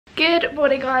Good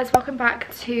morning guys, welcome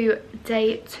back to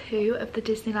day 2 of the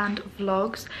Disneyland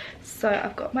vlogs. So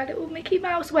I've got my little Mickey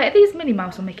Mouse. Wait, are these Minnie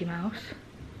Mouse or Mickey Mouse?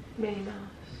 Minnie Mouse.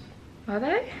 Are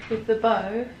they? With the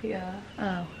bow, yeah.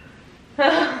 Oh.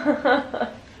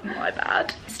 My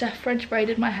bad. Steph French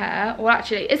braided my hair. Well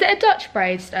actually, is it a Dutch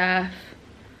braid, Steph?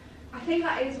 I think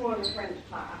that is more of a French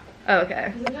plait. Oh,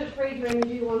 okay. Because the Dutch braid you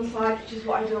only do one side, which is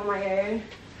what I do on my own.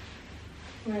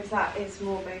 Whereas that is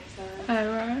more both sides.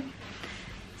 Oh, right.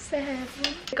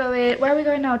 Where are we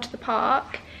going now? To the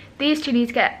park. These two need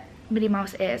to get Minnie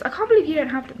Mouse ears. I can't believe you don't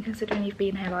have them considering you've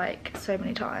been here like so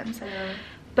many times.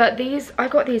 But these, I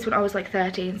got these when I was like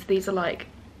 13, so these are like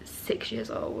 6 years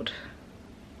old.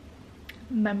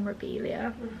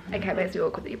 Memorabilia. Okay, it makes me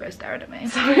awkward that you're both staring at me.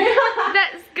 Sorry.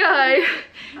 Let's go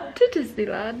to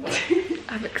Disneyland.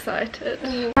 I'm excited.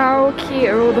 How cute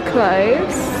are all the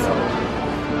clothes?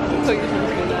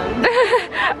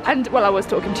 And well, I was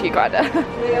talking to you kinda.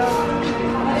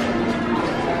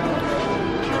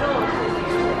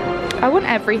 I want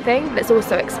everything, but it's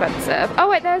also expensive. Oh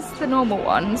wait, there's the normal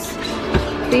ones.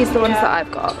 These are the ones that I've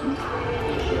got.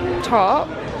 Top.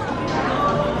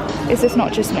 Is this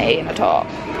not just me in a top?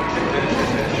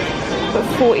 But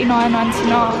 $49.99.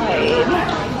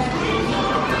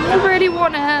 I really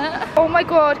want it. Oh my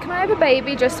god, can I have a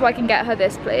baby just so I can get her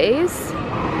this, please?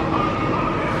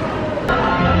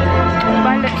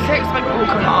 My lipstick's like all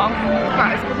come off.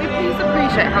 Guys, can we please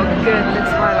appreciate how good this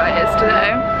highlight is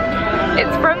today?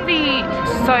 It's from the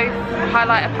Soap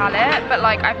highlighter palette, but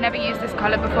like I've never used this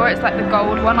colour before. It's like the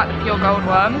gold one, like the pure gold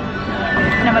one.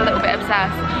 And I'm a little bit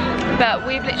obsessed. But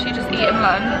we've literally just eaten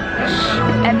lunch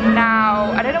and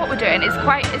now I don't know what we're doing. It's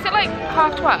quite, is it like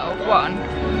 12:30? 1?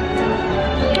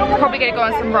 Probably gonna go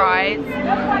on some rides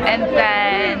and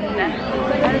then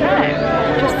I don't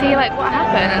know, just see like what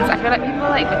happens. I feel like people are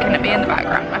like looking at me in the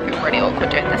background. I feel really awkward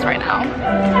doing this right now.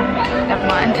 Never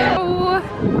mind. Oh,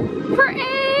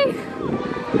 pretty!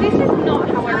 This is not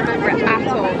how I remember it at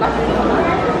all.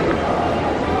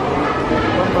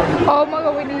 Oh my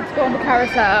god, we need to go on the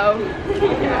carousel.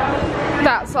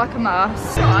 That's like a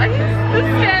must. Guys, the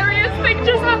scariest thing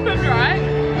just happened, right?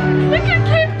 Look at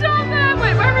Kim down there.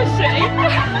 Wait, where is she?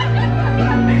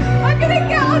 I'm gonna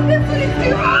get on this one, it's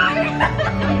too high.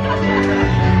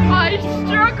 I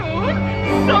struggled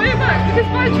so much because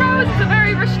my trousers are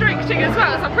very restricting as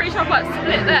well, so I'm pretty sure I've like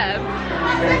split them.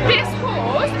 This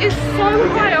horse is so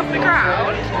high off the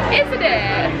ground, isn't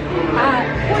it?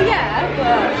 Well, yeah,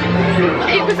 but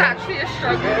it was actually a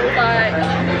struggle. Like,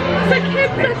 the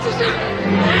kids are just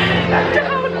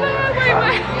down there.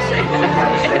 Wait.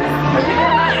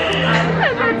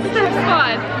 And then Steph's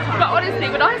fine. But honestly,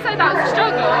 when I say that's a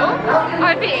struggle,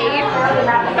 I mean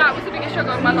that was the biggest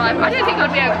struggle of my life. I don't think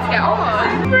I'd be able to get on.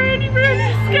 I'm really,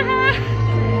 really scared.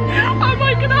 Am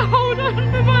I gonna hold on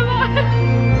for my life?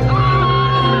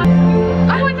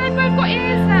 Oh, and they've both got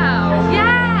ears now.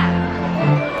 Yeah.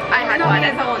 I had one.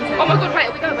 Oh my god, wait,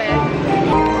 are we going?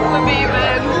 We're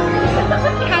moving.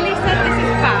 Callie said this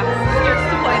is fast, just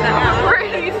to point that out. I'm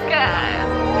really scared.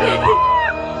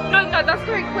 No, that's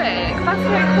very quick. That's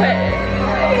very quick.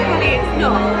 Callie, it's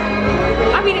not.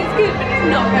 I mean, it's good, but it's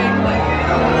not very quick.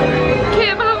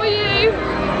 Kim, how are you?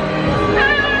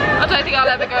 I don't think I'll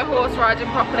ever go horse riding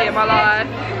properly in my life.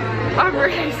 I'm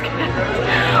really scared.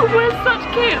 We're such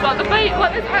kids, like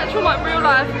there's actual like real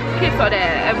life kids on it,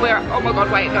 and we're, oh my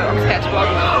god, wait, no, I'm scared to vlog.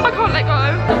 I can't let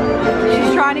go.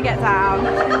 She's trying to get down.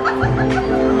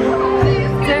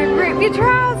 Don't rip your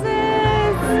trousers.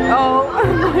 Oh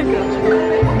my god.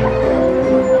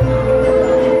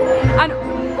 And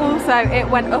also it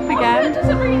went up again.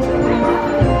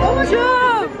 Oh my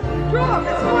god. Drop,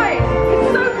 it's fine.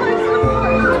 It's so close to the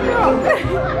floor. Drop.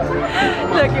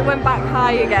 Look, it went back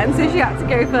high again, so she had to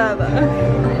go further.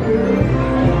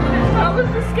 That was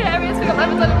the scariest thing I've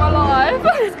ever done in my life.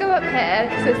 Let's go up here,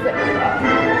 because it's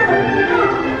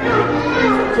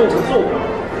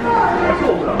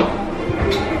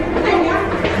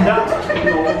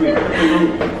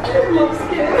I'm not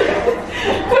scared.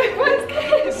 Wait, where's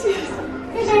Kate?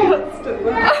 She got stuck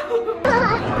there.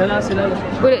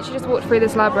 We literally just walked through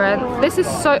this labyrinth. This is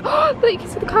so, oh, look, you can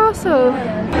see the castle.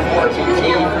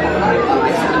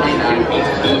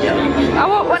 I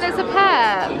want one as a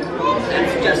pet.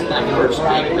 That's just my first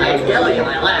time. I tell you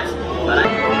my last.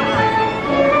 But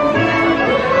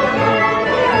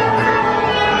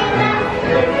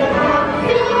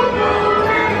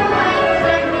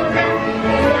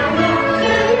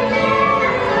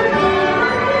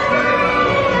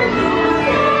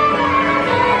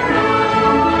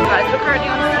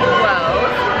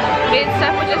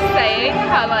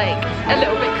like a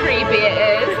little bit creepy it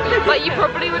is. Like you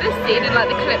probably would have seen in like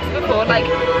the clips before, like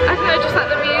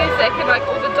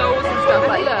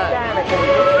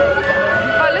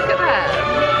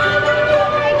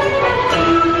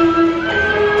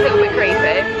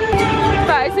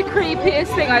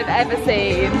creepiest thing I've ever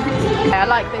seen. Yeah, I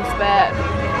like this bit.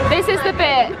 This is the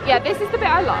bit, yeah, this is the bit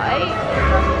I like.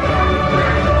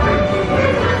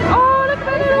 Oh, look at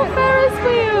that little Ferris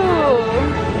wheel.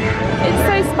 It's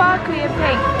so sparkly and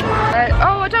pink.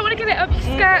 Oh, I don't want to give it up your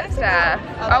skirts there.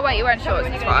 Oh wait, you're wearing shorts,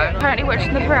 it's fine. Currently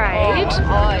watching the parade.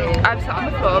 I'm sat on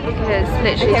the floor because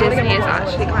literally Disney is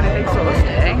actually kind of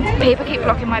exhausting. People keep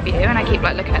blocking my view and I keep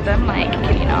like looking at them like,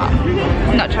 can you not?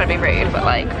 I'm not trying to be rude, but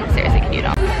like, seriously, can you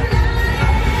not?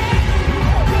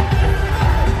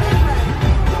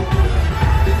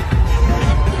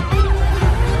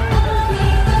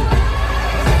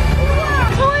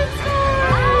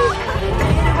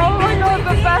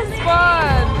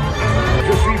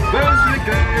 Je suis Buzz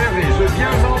l'éclair et je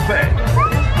viens en paix.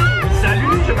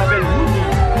 Salut, je m'appelle Woody.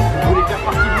 Vous voulez faire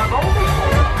partie de ma bande?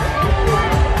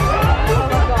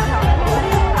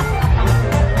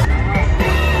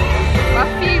 My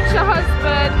future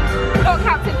husband, not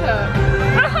Captain Hook.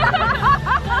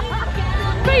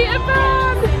 Peter Pan.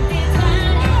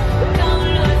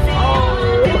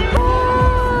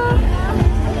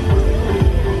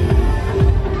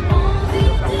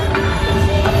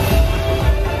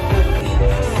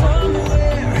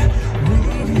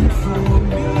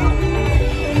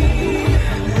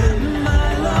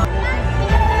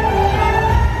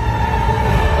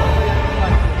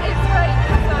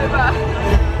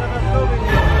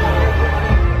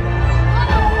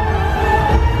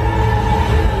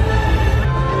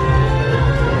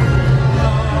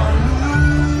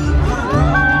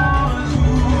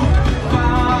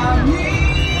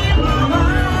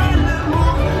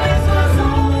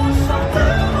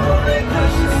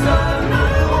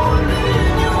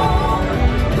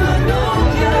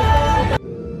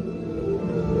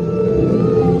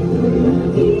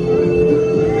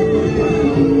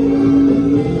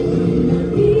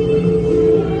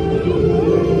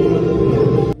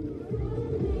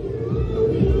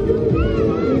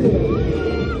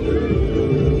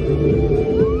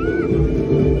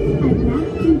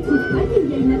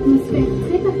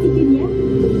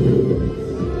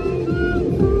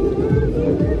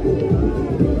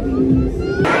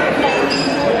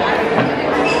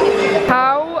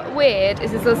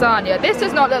 Is this lasagna? This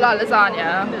does not look like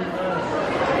lasagna.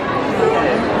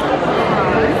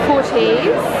 4 cheese,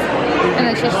 and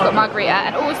then she's just got margarita.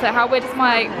 And also, how weird is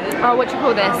my, oh, what do you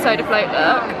call this, soda float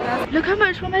look? Look how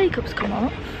much my makeup's come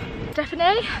off.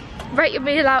 Stephanie, rate your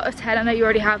meal out of 10. I know you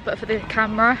already have, but for the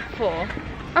camera. 4.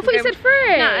 I thought you said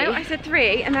 3. No, I said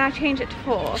 3 and then I changed it to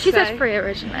 4. She said 3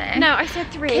 originally. No, I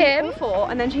said 3 Kim? or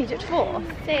 4 and then changed it to 4.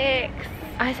 6.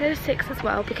 I said a 6 as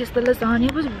well because the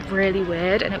lasagna was really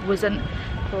weird and it wasn't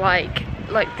like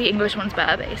the English one's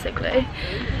better basically.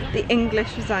 The English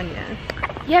lasagna?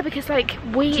 Yeah, because like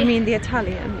we... Do you mean the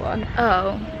Italian one?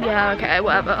 Oh, yeah, okay,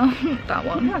 whatever. That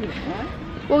one.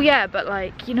 Well, yeah, but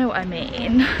like, you know what I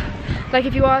mean. Like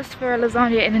if you asked for a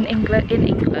lasagna in England,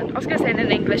 I was gonna say in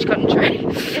an English country.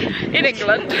 In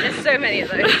England. There's so many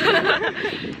of those.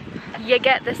 You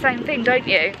get the same thing, don't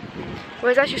you?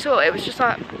 Whereas as you saw, it was just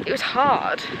like, it was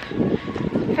hard.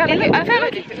 I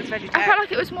felt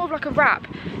like it was more of like a wrap.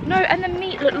 No, and the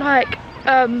meat looked like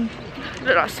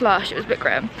slush. It was a bit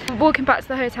grim. We're walking back to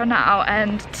the hotel now,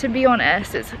 and to be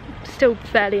honest, it's still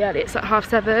fairly early. It's like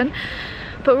 7:30,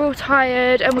 but we're all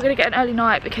tired, and we're gonna get an early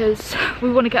night because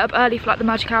we want to get up early for like the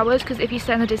magic hours. Because if you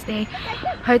stay in the Disney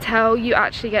hotel, you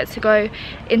actually get to go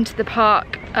into the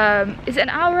park. Is it an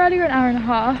hour early or an hour and a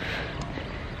half?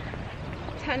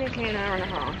 Technically an hour and a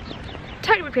half.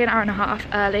 Technically an hour and a half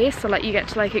early, so like you get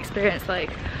to like experience like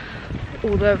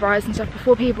all the rides and stuff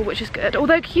before people, which is good.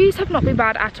 Although queues have not been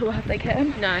bad at all, have they,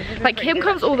 Kim? No. Like Kim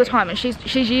comes all the time and she's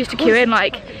used to queuing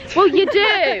like, well you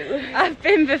do. I've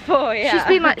been before, yeah. She's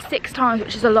been like 6 times,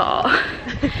 which is a lot.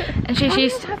 And she's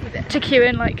used to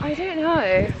queuing like, I don't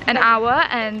know, an hour,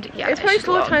 and yeah. It's probably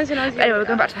 4 times when I was Anyway, we're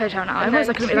going back to the hotel now. I was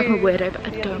like gonna be like a weirdo, but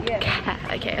I don't care.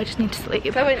 Okay, I just need to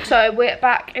sleep. So we're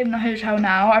back in the hotel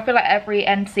now. I feel like every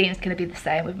end scene is gonna be the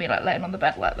same with me like laying on the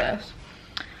bed like this.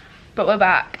 But we're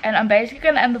back, and I'm basically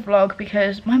going to end the vlog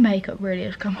because my makeup really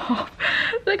has come off.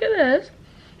 Look at this.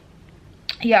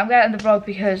 Yeah, I'm going to end the vlog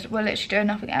because we're literally doing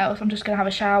nothing else. I'm just going to have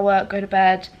a shower, go to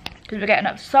bed, because we're getting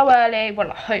up so early. Well,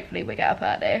 hopefully we get up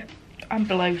early. I'm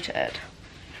bloated.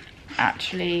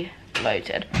 Actually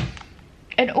bloated.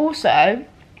 And also,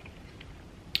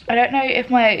 I don't know if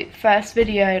my first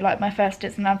video, like my first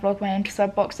Disneyland vlog, went into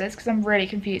sub boxes because I'm really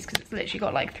confused because it's literally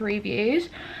got like 3 views.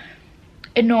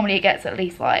 And normally it gets at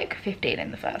least like 15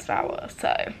 in the first hour,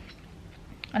 so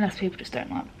unless people just don't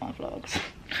like my vlogs.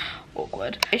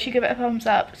 Awkward. You should give it a thumbs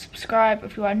up, subscribe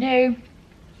if you are new,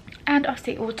 and I'll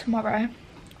see you all tomorrow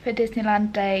for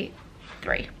Disneyland day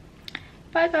 3.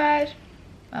 Bye guys.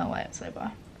 Oh wait, say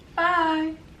bye.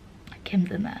 Bye.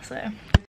 Kim's in there, so.